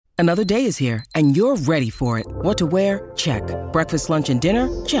Another day is here, and you're ready for it. What to wear? Check. Breakfast, lunch, and dinner?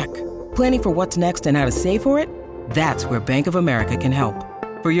 Check. Planning for what's next and how to save for it? That's where Bank of America can help.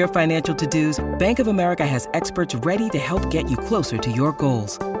 For your financial to-dos, Bank of America has experts ready to help get you closer to your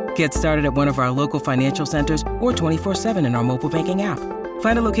goals. Get started at one of our local financial centers or 24/7 in our mobile banking app.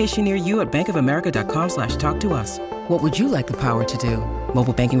 Find a location near you at bankofamerica.com/talktous. What would you like the power to do?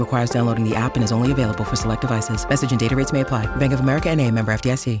 Mobile banking requires downloading the app and is only available for select devices. Message and data rates may apply. Bank of America N.A., member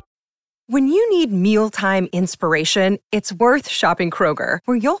FDIC. When you need mealtime inspiration, it's worth shopping Kroger,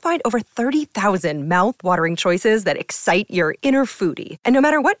 where you'll find over 30,000 mouth-watering choices that excite your inner foodie. And no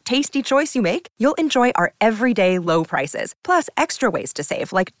matter what tasty choice you make, you'll enjoy our everyday low prices, plus extra ways to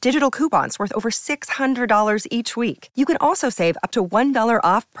save, like digital coupons worth over $600 each week. You can also save up to $1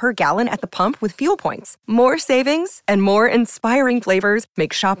 off per gallon at the pump with fuel points. More savings and more inspiring flavors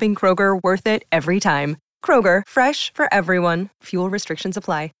make shopping Kroger worth it every time. Kroger, fresh for everyone. Fuel restrictions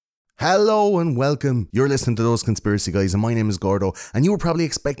apply. Hello and welcome. You're listening to Those Conspiracy Guys and my name is Gordo, and you were probably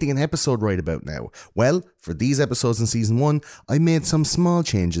expecting an episode right about now. Well, for these episodes in season 1, I made some small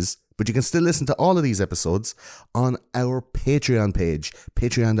changes, but you can still listen to all of these episodes on our Patreon page,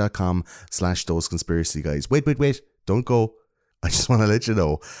 patreon.com/Those Conspiracy Guys. Wait, don't go. I just want to let you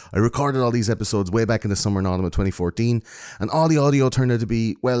know, I recorded all these episodes way back in the summer and autumn of 2014, and all the audio turned out to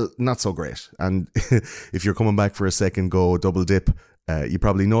be, well, not so great. And if you're coming back for a second go double dip, you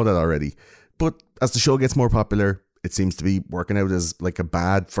probably know that already. But as the show gets more popular, it seems to be working out as like a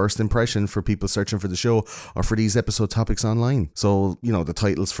bad first impression for people searching for the show or for these episode topics online. So, you know, the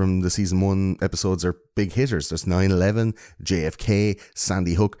titles from the season 1 episodes are big hitters. There's 9/11, JFK,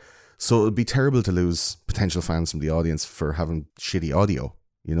 Sandy Hook. So it would be terrible to lose potential fans from the audience for having shitty audio.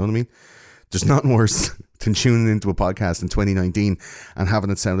 You know what I mean? There's nothing worse than tuning into a podcast in 2019 and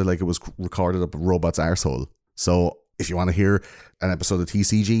having it sounded like it was recorded up a robot's arsehole. So if you want to hear an episode of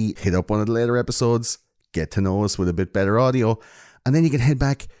TCG, hit up one of the later episodes, get to know us with a bit better audio, and then you can head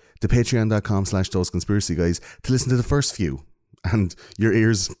back to patreon.com/Those Conspiracy Guys to listen to the first few. And your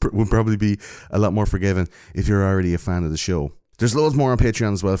ears will probably be a lot more forgiving if you're already a fan of the show. There's loads more on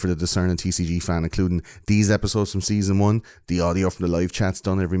Patreon as well for the discerning TCG fan, including these episodes from season 1, the audio from the live chats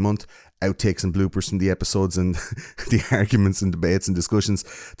done every month, outtakes and bloopers from the episodes, and the arguments and debates and discussions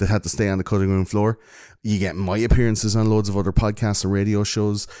that had to stay on the cutting room floor. You get my appearances on loads of other podcasts and radio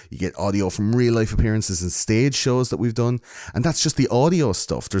shows. You get audio from real life appearances and stage shows that we've done. And that's just the audio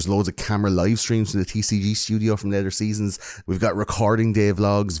stuff. There's loads of camera live streams from the TCG studio from later seasons. We've got recording day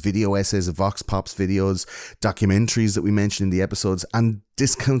vlogs, video essays of Vox Pops videos, documentaries that we mentioned in the episodes, and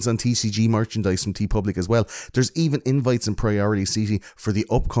discounts on TCG merchandise from TeePublic as well. There's even invites and priority seating for the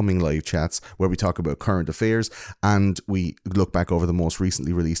upcoming live chats where we talk about current affairs and we look back over the most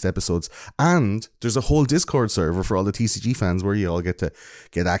recently released episodes. And there's a whole Discord server for all the TCG fans where you all get to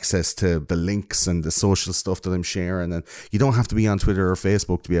get access to the links and the social stuff that I'm sharing, and you don't have to be on Twitter or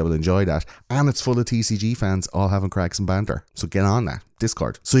Facebook to be able to enjoy that. And it's full of TCG fans all having cracks and banter. So get on that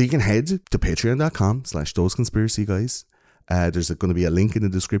Discord. So you can head to patreon.com/Those Conspiracy Guys. There's going to be a link in the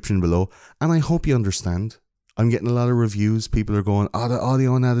description below, and I hope you understand. I'm getting a lot of reviews. People are going, oh, the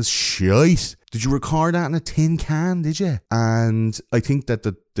audio on that is shite. Did you record that in a tin can, did you? And I think that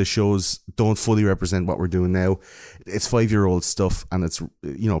the shows don't fully represent what we're doing now. It's 5-year-old stuff, and it's,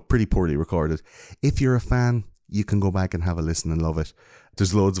 you know, pretty poorly recorded. If you're a fan, you can go back and have a listen and love it.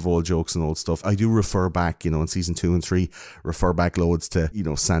 There's loads of old jokes and old stuff. I do refer back, you know, in season 2 and 3, refer back loads to, you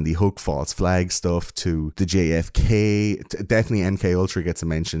know, Sandy Hook, false flag stuff, to the JFK. Definitely MK Ultra gets a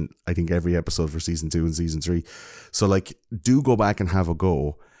mention, I think, every episode for season 2 and season 3. So, like, do go back and have a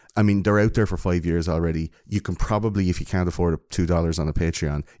go. I mean, they're out there for 5 years already. You can probably, if you can't afford $2 on a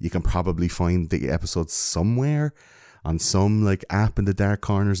Patreon, you can probably find the episodes somewhere on some, like, app in the dark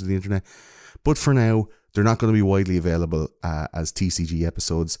corners of the internet. But for now, they're not going to be widely available as TCG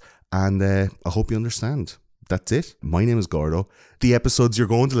episodes, and I hope you understand. That's it. My name is Gordo. The episodes you're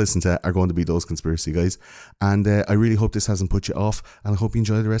going to listen to are going to be Those Conspiracy Guys, and I really hope this hasn't put you off, and I hope you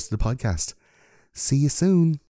enjoy the rest of the podcast. See you soon.